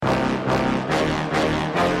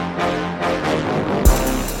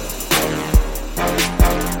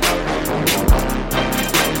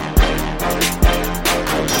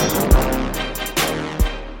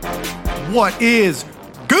What is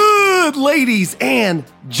good, ladies and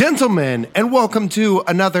gentlemen, and welcome to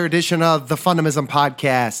another edition of the Fundamism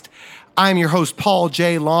Podcast. I'm your host, Paul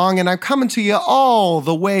J. Long, and I'm coming to you all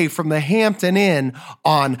the way from the Hampton Inn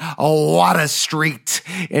on Water Street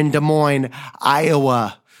in Des Moines,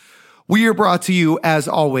 Iowa. We are brought to you, as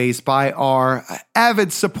always, by our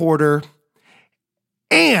avid supporter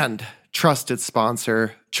and trusted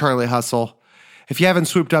sponsor, Charlie Hustle. If you haven't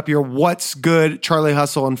swooped up your What's Good Charlie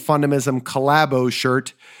Hustle and Fundamism collabo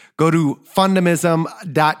shirt, go to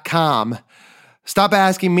fundamism.com. Stop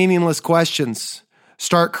asking meaningless questions.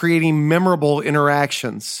 Start creating memorable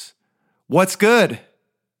interactions. What's good?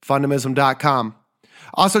 Fundamism.com.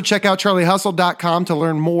 Also, check out charliehustle.com to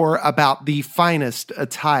learn more about the finest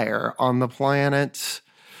attire on the planet.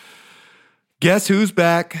 Guess who's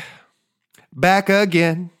back? Back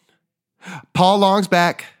again. Paul Long's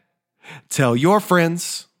back. Tell your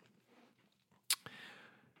friends.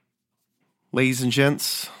 Ladies and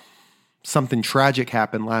gents, something tragic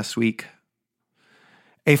happened last week.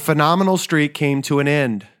 A phenomenal streak came to an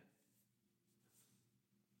end.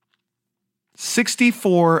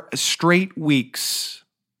 64 straight weeks.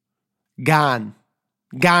 Gone.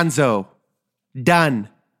 Gonzo. Done.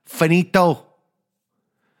 Finito.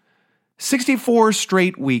 64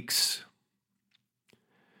 straight weeks.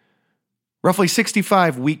 Roughly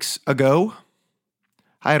 65 weeks ago,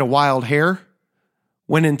 I had a wild hair,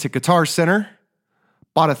 went into Guitar Center,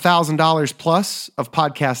 bought $1,000 plus of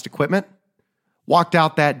podcast equipment, walked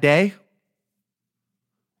out that day,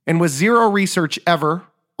 and with zero research ever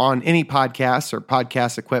on any podcasts or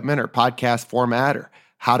podcast equipment or podcast format or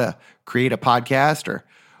how to create a podcast or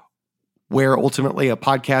where ultimately a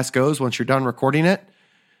podcast goes once you're done recording it,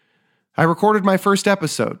 I recorded my first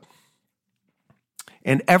episode.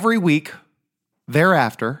 And every week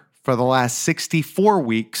thereafter, for the last 64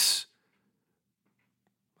 weeks,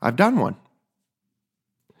 I've done one.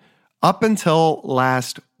 Up until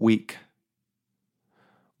last week.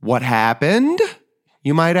 What happened,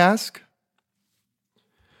 you might ask?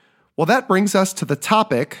 Well, that brings us to the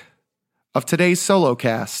topic of today's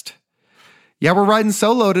Solocast. Yeah, we're riding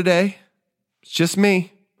solo today. It's just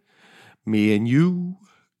me. Me and you,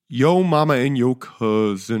 yo mama and yo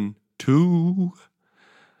cousin too.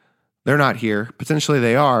 They're not here. Potentially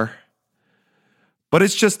they are. But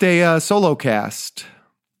it's just a solo cast.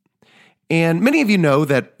 And many of you know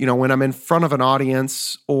that, when I'm in front of an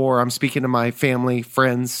audience or I'm speaking to my family,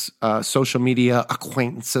 friends, social media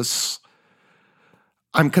acquaintances,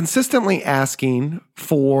 I'm consistently asking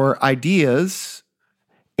for ideas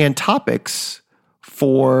and topics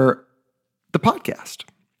for the podcast.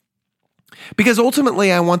 Because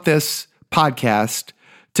ultimately, I want this podcast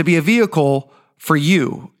to be a vehicle for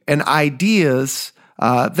you and ideas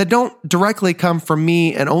that don't directly come from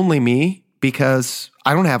me and only me, because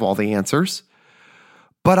I don't have all the answers.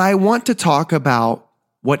 But I want to talk about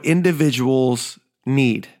what individuals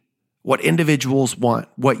need, what individuals want,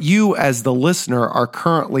 what you as the listener are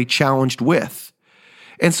currently challenged with.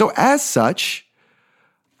 And so as such,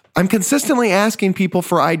 I'm consistently asking people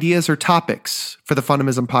for ideas or topics for the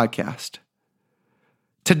Fundamism podcast.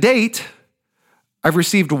 To date, I've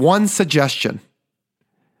received one suggestion.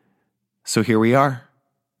 So here we are.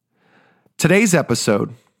 Today's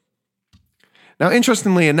episode. Now,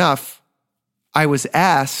 interestingly enough, I was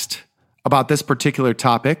asked about this particular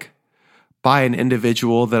topic by an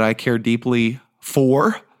individual that I care deeply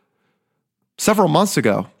for several months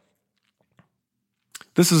ago.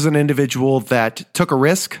 This is an individual that took a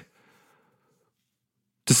risk,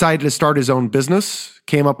 decided to start his own business,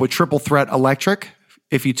 came up with Triple Threat Electric.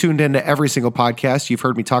 If you tuned into every single podcast, you've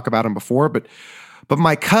heard me talk about him before, but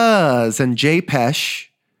my cousin Jay Pesh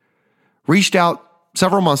reached out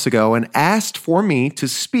several months ago and asked for me to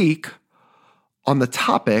speak on the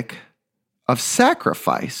topic of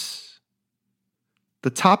sacrifice. The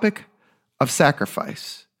topic of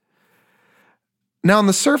sacrifice. Now, on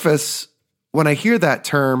the surface, when I hear that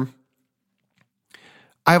term,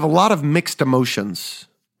 I have a lot of mixed emotions.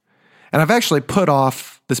 And I've actually put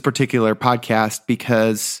off this particular podcast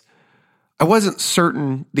because I wasn't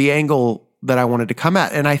certain the angle that I wanted to come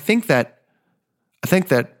at. And I think that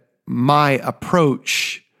my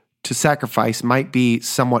approach to sacrifice might be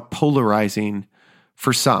somewhat polarizing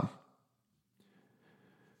for some.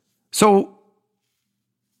 So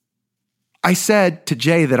I said to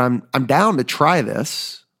Jay that I'm down to try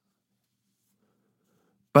this,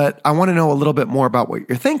 but I want to know a little bit more about what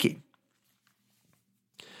you're thinking.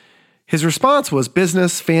 His response was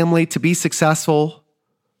business, family, to be successful.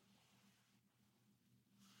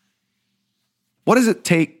 What does it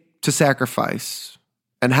take to sacrifice,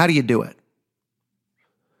 and how do you do it?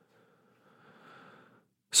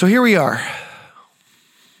 So here we are.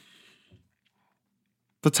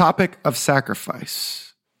 The topic of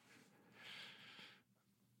sacrifice.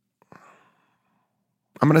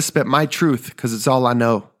 I'm going to spit my truth because it's all I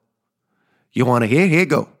know. You want to hear? Here you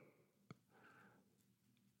go.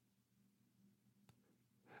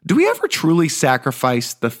 Do we ever truly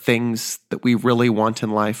sacrifice the things that we really want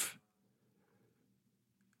in life?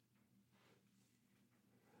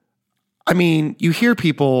 I mean, you hear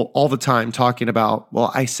people all the time talking about,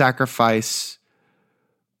 well, I sacrifice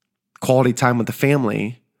quality time with the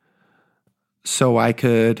family so I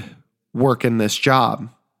could work in this job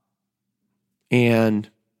and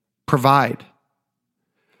provide.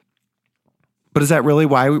 But is that really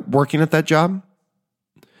why we're working at that job?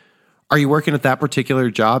 Are you working at that particular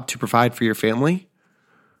job to provide for your family?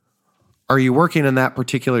 Are you working in that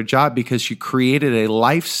particular job because you created a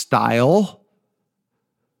lifestyle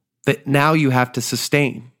that now you have to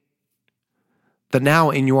sustain, that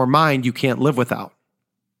now in your mind you can't live without?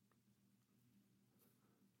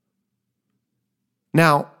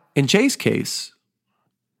 Now, in Jay's case,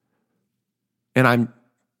 and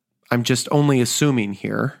I'm just only assuming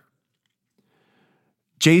here,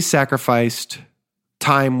 Jay sacrificed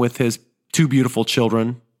time with his two beautiful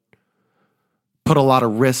children, put a lot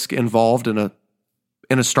of risk involved in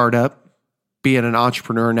a startup, being an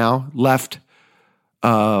entrepreneur now, left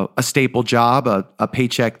a staple job, a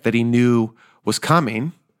paycheck that he knew was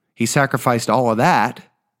coming. He sacrificed all of that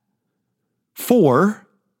for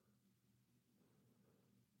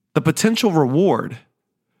the potential reward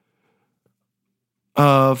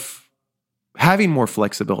of having more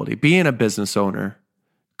flexibility, being a business owner,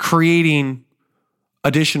 creating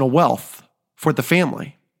additional wealth for the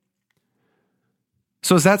family.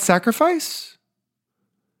 So is that sacrifice?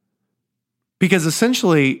 Because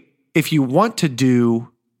essentially, if you want to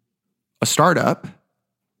do a startup,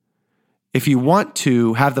 if you want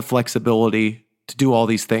to have the flexibility to do all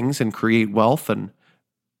these things and create wealth and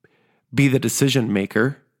be the decision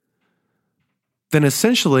maker, then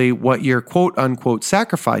essentially what you're quote unquote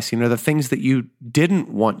sacrificing are the things that you didn't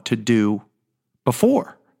want to do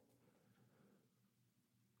before.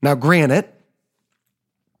 Now, granted,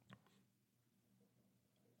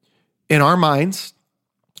 in our minds,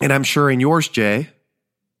 and I'm sure in yours, Jay,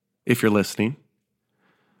 if you're listening,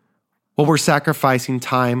 well, we're sacrificing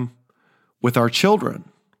time with our children.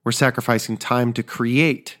 We're sacrificing time to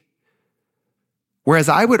create. Whereas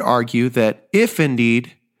I would argue that if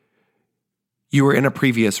indeed you were in a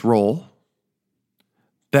previous role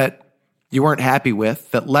that you weren't happy with,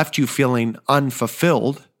 that left you feeling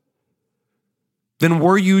unfulfilled, then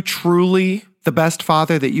were you truly the best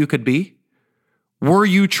father that you could be? Were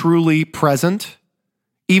you truly present?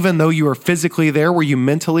 Even though you were physically there, were you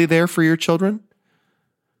mentally there for your children?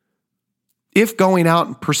 If going out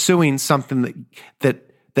and pursuing something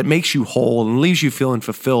that makes you whole and leaves you feeling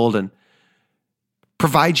fulfilled and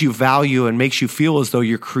provides you value and makes you feel as though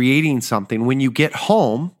you're creating something, when you get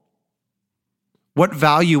home, what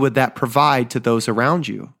value would that provide to those around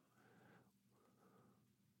you?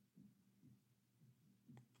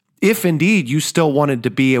 If indeed you still wanted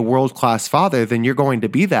to be a world-class father, then you're going to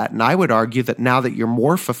be that. And I would argue that now that you're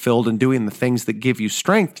more fulfilled in doing the things that give you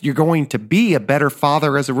strength, you're going to be a better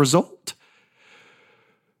father as a result.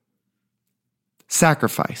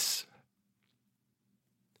 Sacrifice.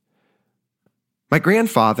 My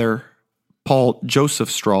grandfather, Paul Joseph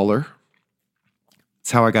Strawler,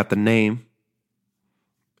 that's how I got the name,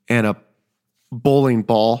 and a bowling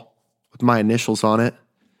ball with my initials on it.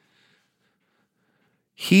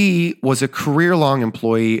 He was a career-long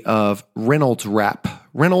employee of Reynolds Wrap,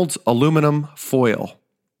 Reynolds Aluminum Foil.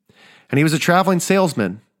 And he was a traveling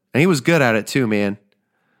salesman, and he was good at it too, man.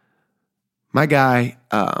 My guy,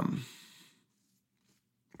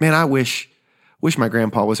 man, I wish my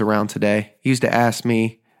grandpa was around today. He used to ask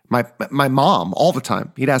me, my mom all the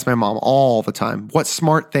time. He'd ask my mom all the time, what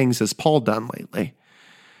smart things has Paul done lately?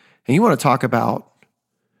 And you want to talk about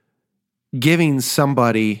giving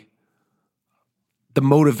somebody the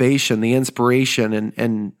motivation, the inspiration,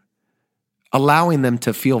 and allowing them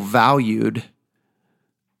to feel valued.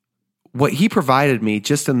 What he provided me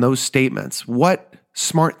just in those statements, what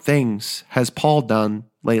smart things has Paul done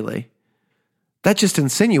lately? That just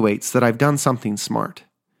insinuates that I've done something smart.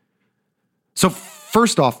 So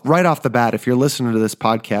first off, right off the bat, if you're listening to this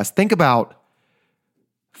podcast, think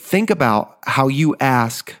about how you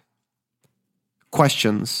ask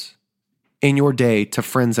questions in your day to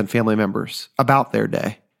friends and family members about their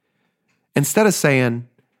day. Instead of saying,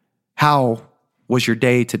 how was your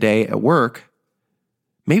day today at work?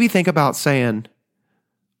 Maybe think about saying,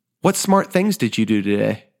 what smart things did you do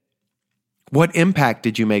today? What impact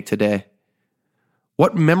did you make today?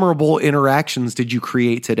 What memorable interactions did you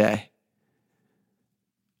create today?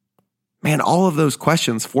 Man, all of those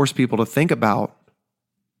questions force people to think about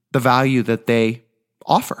the value that they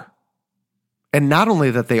offer. And not only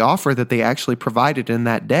that they offer, that they actually provided in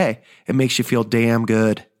that day. It makes you feel damn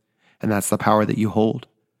good. And that's the power that you hold.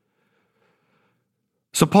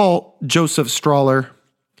 So Paul Joseph Strawler,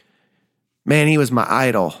 man, he was my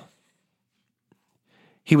idol.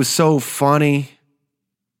 He was so funny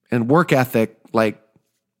and work ethic, like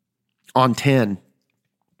on 10.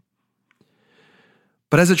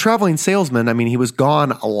 But as a traveling salesman, I mean, he was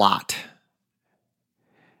gone a lot.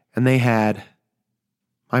 And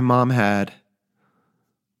my mom had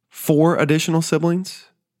 4 additional siblings,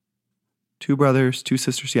 2 brothers, 2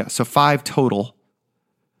 sisters. Yeah, so 5 total.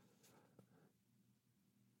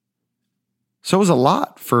 So it was a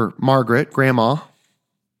lot for Margaret, Grandma,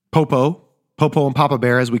 Popo and Papa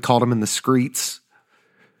Bear, as we called him in the streets.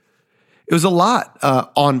 It was a lot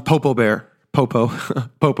on Popo. It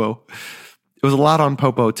was a lot on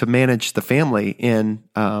Popo to manage the family in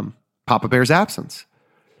Papa Bear's absence.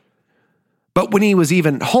 But when he was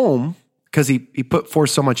even home, because he put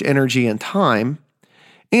forth so much energy and time,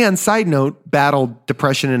 and side note, battled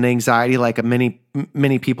depression and anxiety like many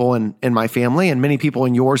people in my family and many people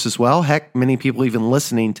in yours as well. Heck, many people even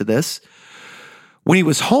listening to this. When he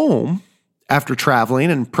was home after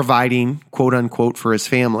traveling and providing, quote unquote, for his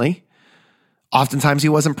family, oftentimes he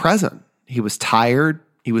wasn't present. He was tired.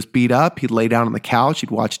 He was beat up. He'd lay down on the couch. He'd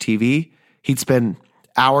watch TV. He'd spend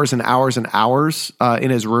hours and hours and hours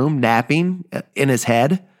in his room napping in his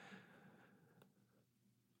head.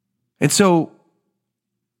 And so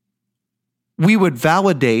we would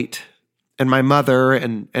validate, and my mother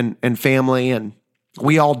and family, and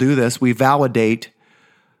we all do this, we validate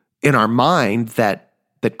in our mind that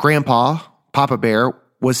Grandpa, Papa Bear,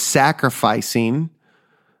 was sacrificing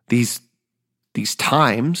these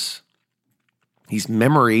times, these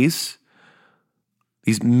memories,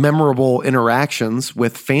 these memorable interactions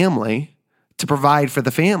with family to provide for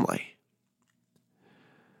the family.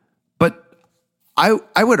 But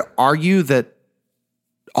I would argue that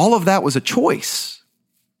all of that was a choice.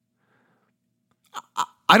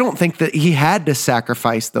 I don't think that he had to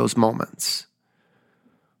sacrifice those moments.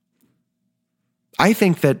 I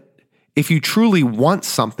think that if you truly want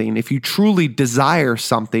something, if you truly desire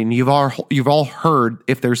something, you've all heard,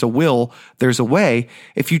 if there's a will, there's a way.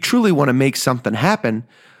 If you truly want to make something happen,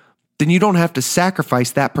 then you don't have to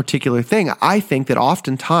sacrifice that particular thing. I think that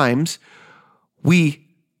oftentimes we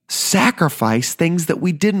sacrifice things that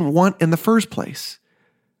we didn't want in the first place.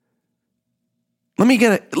 Let me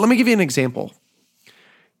give you an example.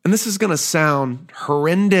 And this is going to sound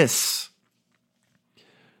horrendous,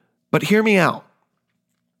 but hear me out.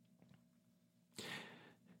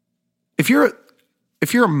 If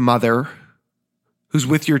you're a mother who's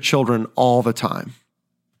with your children all the time,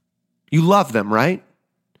 you love them, right?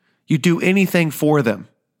 You do anything for them.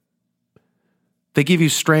 They give you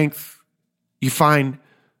strength. You find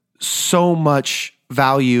so much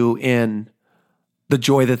value in the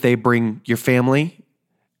joy that they bring your family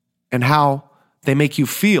and how they make you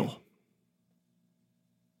feel.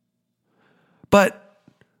 But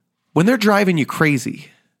when they're driving you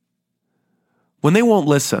crazy, when they won't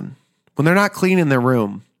listen, when they're not cleaning their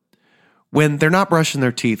room, when they're not brushing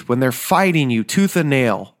their teeth, when they're fighting you tooth and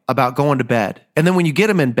nail about going to bed, and then when you get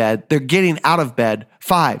them in bed, they're getting out of bed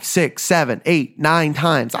 5, 6, 7, 8, 9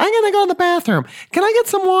 times. I'm going to go in the bathroom. Can I get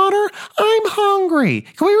some water? I'm hungry.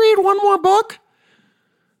 Can we read one more book?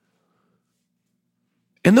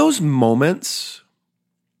 In those moments,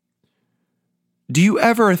 do you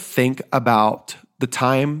ever think about the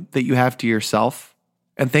time that you have to yourself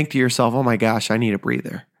and think to yourself, oh my gosh, I need a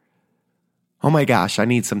breather. Oh my gosh, I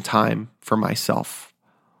need some time for myself.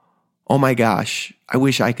 Oh my gosh, I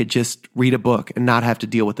wish I could just read a book and not have to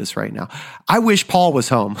deal with this right now. I wish Paul was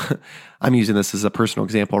home. I'm using this as a personal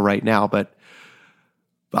example right now, but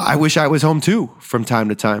I wish I was home too from time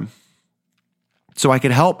to time, so I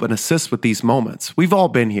could help and assist with these moments. We've all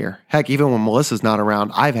been here. Heck, even when Melissa's not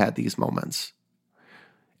around, I've had these moments.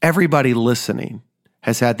 Everybody listening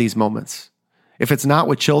has had these moments. If it's not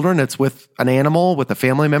with children, it's with an animal, with a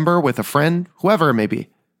family member, with a friend, whoever it may be,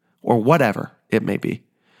 or whatever it may be.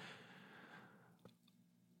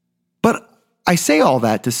 But I say all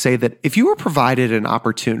that to say that if you were provided an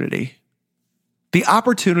opportunity, the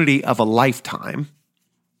opportunity of a lifetime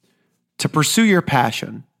to pursue your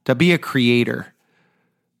passion, to be a creator,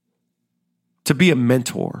 to be a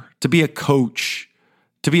mentor, to be a coach,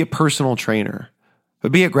 to be a personal trainer, to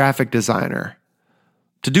be a graphic designer,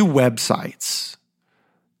 to do websites,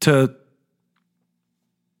 to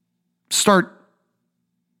start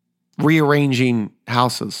rearranging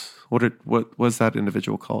houses. What was that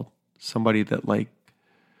individual called? Somebody that like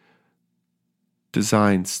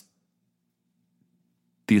designs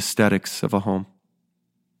the aesthetics of a home.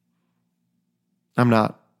 I'm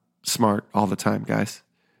not smart all the time, guys.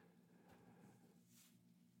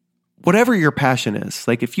 Whatever your passion is,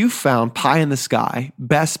 like if you found pie in the sky,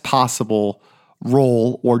 best possible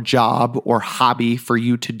role or job or hobby for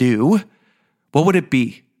you to do, what would it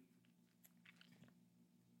be?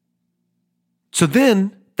 So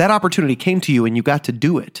then that opportunity came to you and you got to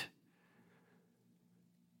do it.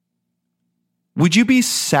 Would you be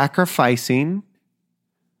sacrificing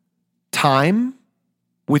time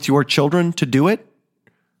with your children to do it?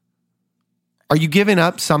 Are you giving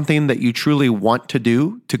up something that you truly want to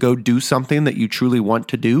do to go do something that you truly want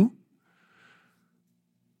to do?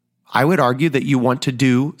 I would argue that you want to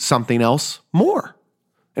do something else more.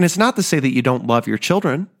 And it's not to say that you don't love your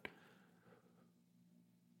children.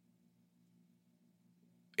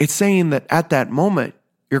 It's saying that at that moment,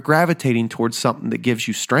 you're gravitating towards something that gives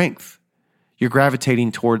you strength. You're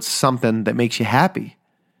gravitating towards something that makes you happy.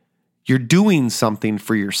 You're doing something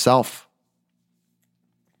for yourself.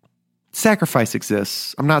 Sacrifice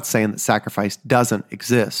exists. I'm not saying that sacrifice doesn't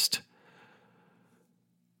exist.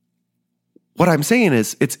 What I'm saying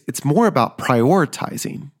is it's more about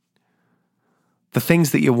prioritizing the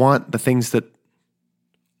things that you want, the things that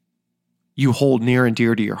you hold near and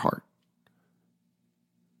dear to your heart.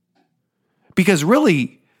 Because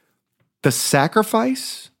really, the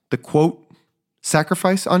sacrifice, the quote,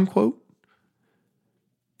 sacrifice, unquote,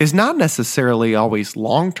 is not necessarily always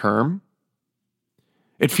long-term.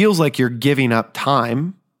 It feels like you're giving up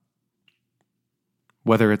time,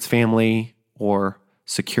 whether it's family or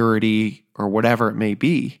security or whatever it may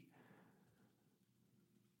be.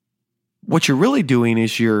 What you're really doing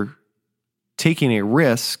is you're taking a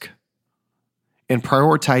risk and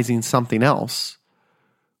prioritizing something else,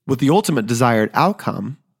 with the ultimate desired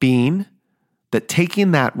outcome being that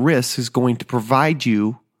taking that risk is going to provide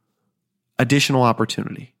you additional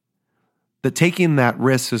opportunity. That taking that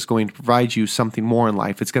risk is going to provide you something more in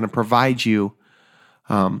life. It's going to provide you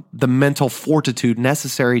the mental fortitude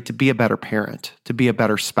necessary to be a better parent, to be a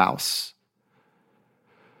better spouse.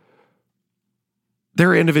 There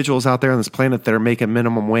are individuals out there on this planet that are making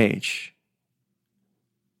minimum wage.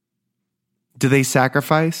 Do they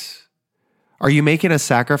sacrifice? Are you making a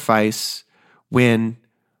sacrifice when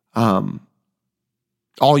all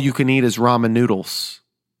you can eat is ramen noodles?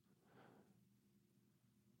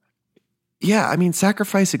 Yeah, I mean,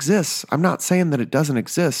 sacrifice exists. I'm not saying that it doesn't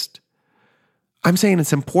exist. I'm saying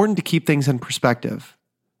it's important to keep things in perspective.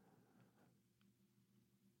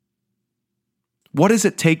 What does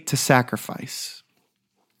it take to sacrifice?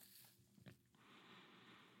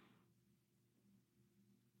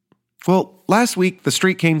 Well, last week, the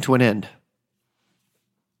streak came to an end.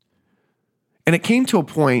 And it came to a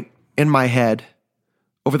point in my head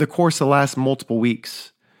over the course of the last multiple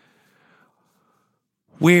weeks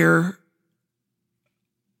where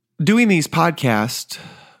doing these podcasts,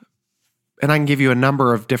 and I can give you a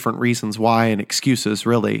number of different reasons why and excuses,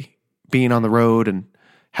 really, being on the road and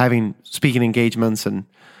having speaking engagements and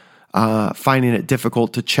finding it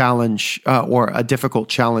difficult to challenge or a difficult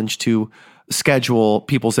challenge to schedule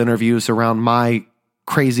people's interviews around my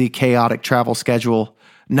crazy, chaotic travel schedule,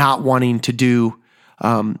 not wanting to do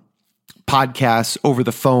podcasts over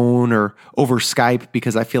the phone or over Skype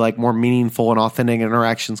because I feel like more meaningful and authentic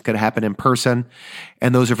interactions could happen in person.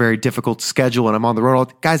 And those are very difficult to schedule. And I'm on the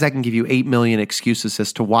road. Guys, I can give you 8 million excuses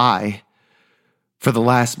as to why for the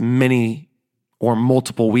last many or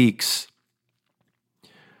multiple weeks,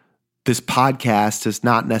 this podcast has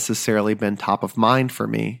not necessarily been top of mind for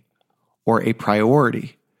me or a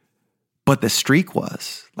priority. But the streak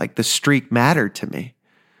was. Like, the streak mattered to me.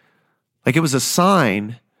 Like, it was a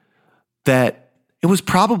sign that it was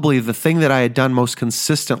probably the thing that I had done most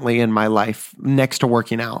consistently in my life next to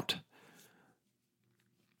working out.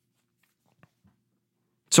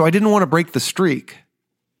 So I didn't want to break the streak.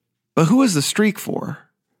 But who was the streak for?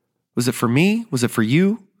 Was it for me? Was it for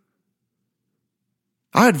you?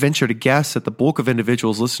 I would venture to guess that the bulk of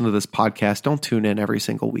individuals listening to this podcast don't tune in every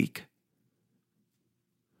single week.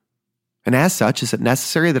 And as such, is it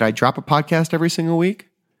necessary that I drop a podcast every single week?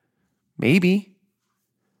 Maybe.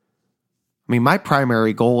 I mean, my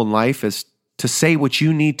primary goal in life is to say what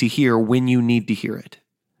you need to hear when you need to hear it.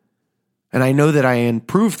 And I know that I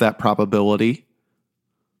improve that probability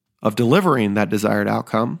of delivering that desired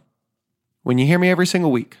outcome when you hear me every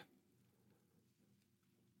single week.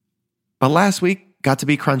 But last week got to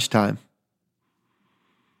be crunch time.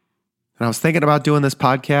 And I was thinking about doing this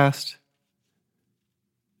podcast.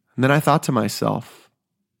 And then I thought to myself,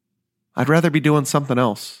 I'd rather be doing something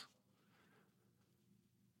else.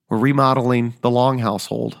 We're remodeling the Long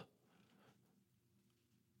household.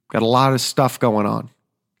 Got a lot of stuff going on.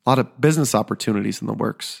 A lot of business opportunities in the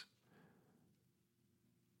works.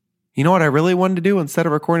 You know what I really wanted to do instead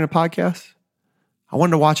of recording a podcast? I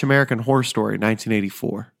wanted to watch American Horror Story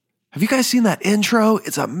 1984. Have you guys seen that intro?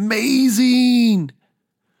 It's amazing.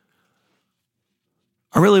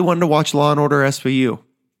 I really wanted to watch Law & Order SVU.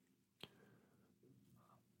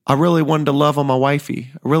 I really wanted to love on my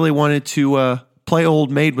wifey. I really wanted to play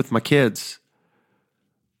old maid with my kids.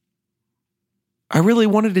 I really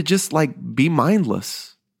wanted to just be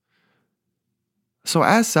mindless. So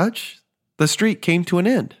as such, the streak came to an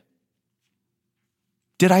end.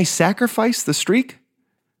 Did I sacrifice the streak?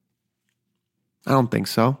 I don't think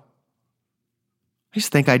so. I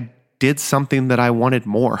just think I did something that I wanted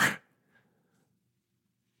more.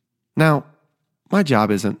 Now, my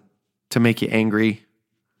job isn't to make you angry.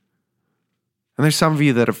 And there's some of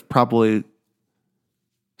you that have probably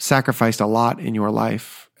sacrificed a lot in your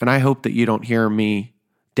life. And I hope that you don't hear me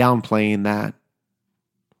downplaying that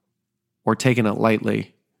or taking it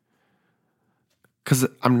lightly. Because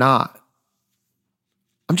I'm not.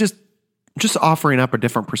 I'm just offering up a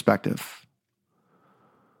different perspective.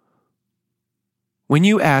 When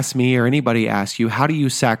you ask me or anybody asks you, how do you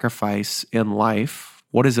sacrifice in life?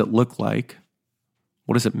 What does it look like?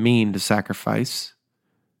 What does it mean to sacrifice?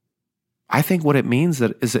 I think what it means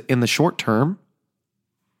is that in the short term,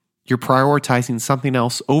 you're prioritizing something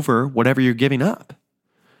else over whatever you're giving up.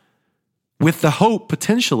 With the hope,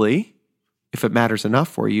 potentially, if it matters enough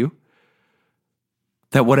for you,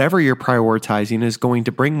 that whatever you're prioritizing is going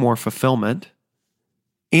to bring more fulfillment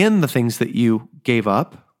in the things that you gave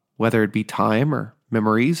up, whether it be time or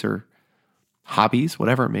memories or hobbies,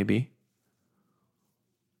 whatever it may be.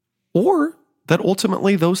 Or that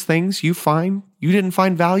ultimately those things you didn't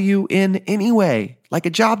find value in anyway, like a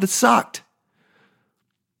job that sucked.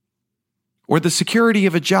 Or the security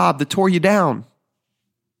of a job that tore you down.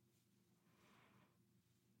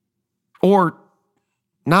 Or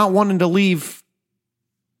not wanting to leave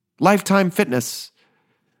Lifetime Fitness,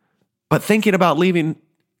 but thinking about leaving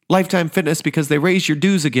Lifetime Fitness because they raised your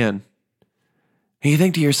dues again. And you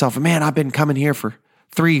think to yourself, man, I've been coming here for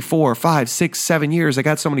 3, 4, 5, 6, 7 years. I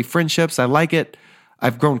got so many friendships. I like it.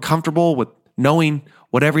 I've grown comfortable with knowing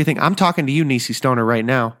what everything. I'm talking to you, Nisi Stoner, right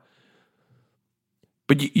now.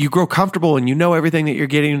 But you grow comfortable and you know everything that you're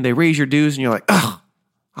getting. They raise your dues and you're like, ugh,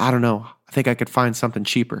 I don't know. I think I could find something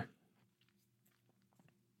cheaper.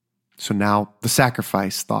 So now the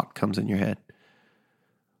sacrifice thought comes in your head.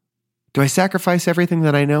 Do I sacrifice everything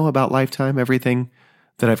that I know about Lifetime, everything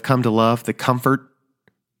that I've come to love, the comfort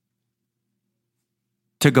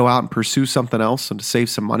to go out and pursue something else and to save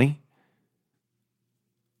some money?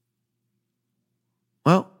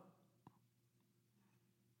 Well,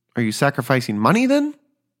 are you sacrificing money then?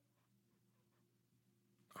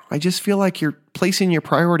 I just feel like you're placing your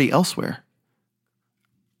priority elsewhere.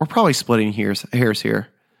 We're probably splitting hairs here.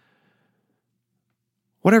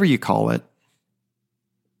 Whatever you call it,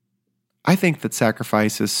 I think that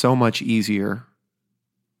sacrifice is so much easier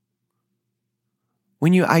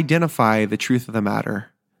when you identify the truth of the matter,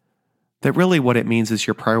 that really what it means is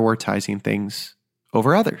you're prioritizing things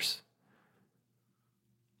over others.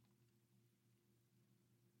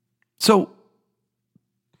 So,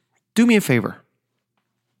 do me a favor.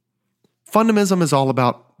 Fundamentalism is all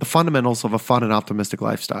about the fundamentals of a fun and optimistic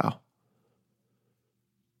lifestyle.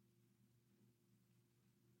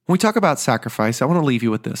 When we talk about sacrifice, I want to leave you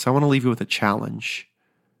with this. I want to leave you with a challenge.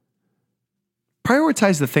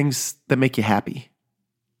 Prioritize the things that make you happy.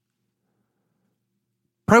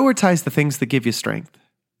 Prioritize the things that give you strength.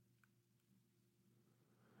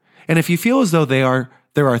 And if you feel as though there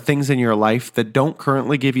are things in your life that don't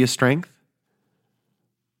currently give you strength,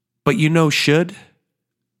 but you know should,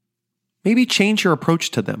 maybe change your approach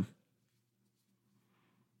to them.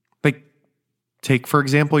 Like, take, for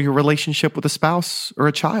example, your relationship with a spouse or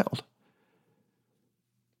a child.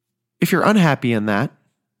 If you're unhappy in that,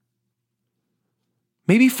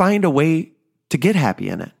 maybe find a way to get happy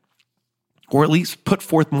in it, or at least put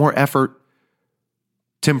forth more effort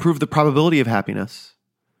to improve the probability of happiness.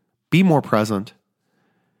 Be more present.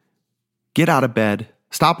 Get out of bed.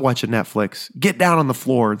 Stop watching Netflix. Get down on the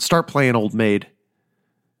floor and start playing old maid.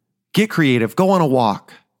 Get creative. Go on a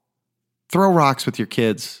walk. Throw rocks with your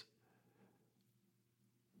kids.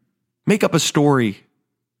 Make up a story.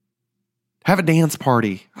 Have a dance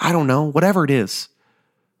party. I don't know. Whatever it is.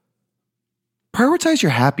 Prioritize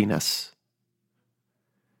your happiness.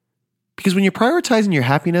 Because when you're prioritizing your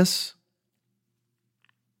happiness,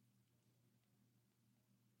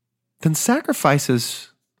 then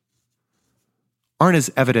sacrifices aren't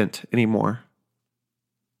as evident anymore.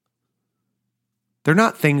 They're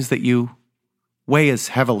not things that you weigh as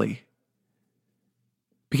heavily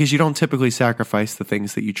because you don't typically sacrifice the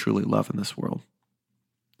things that you truly love in this world.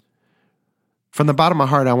 From the bottom of my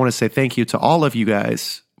heart, I want to say thank you to all of you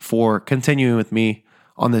guys for continuing with me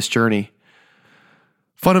on this journey.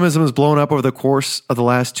 Fundamentalism has blown up over the course of the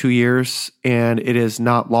last 2 years, and it is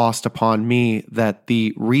not lost upon me that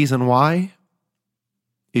the reason why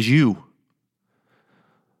is you.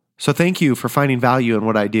 So thank you for finding value in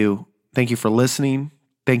what I do. Thank you for listening.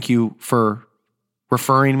 Thank you for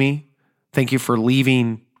referring me. Thank you for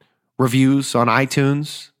leaving reviews on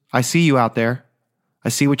iTunes. I see you out there. I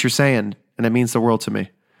see what you're saying, and it means the world to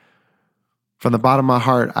me. From the bottom of my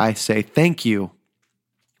heart, I say thank you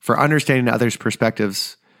for understanding others'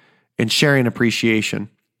 perspectives and sharing appreciation.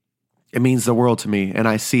 It means the world to me, and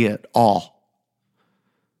I see it all.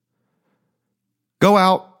 Go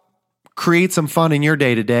out, create some fun in your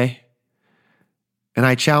day today, and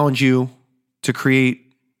I challenge you to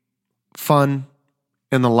create fun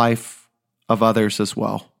in the life of others as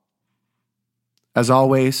well. As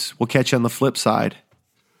always, we'll catch you on the flip side.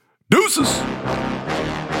 Deuces!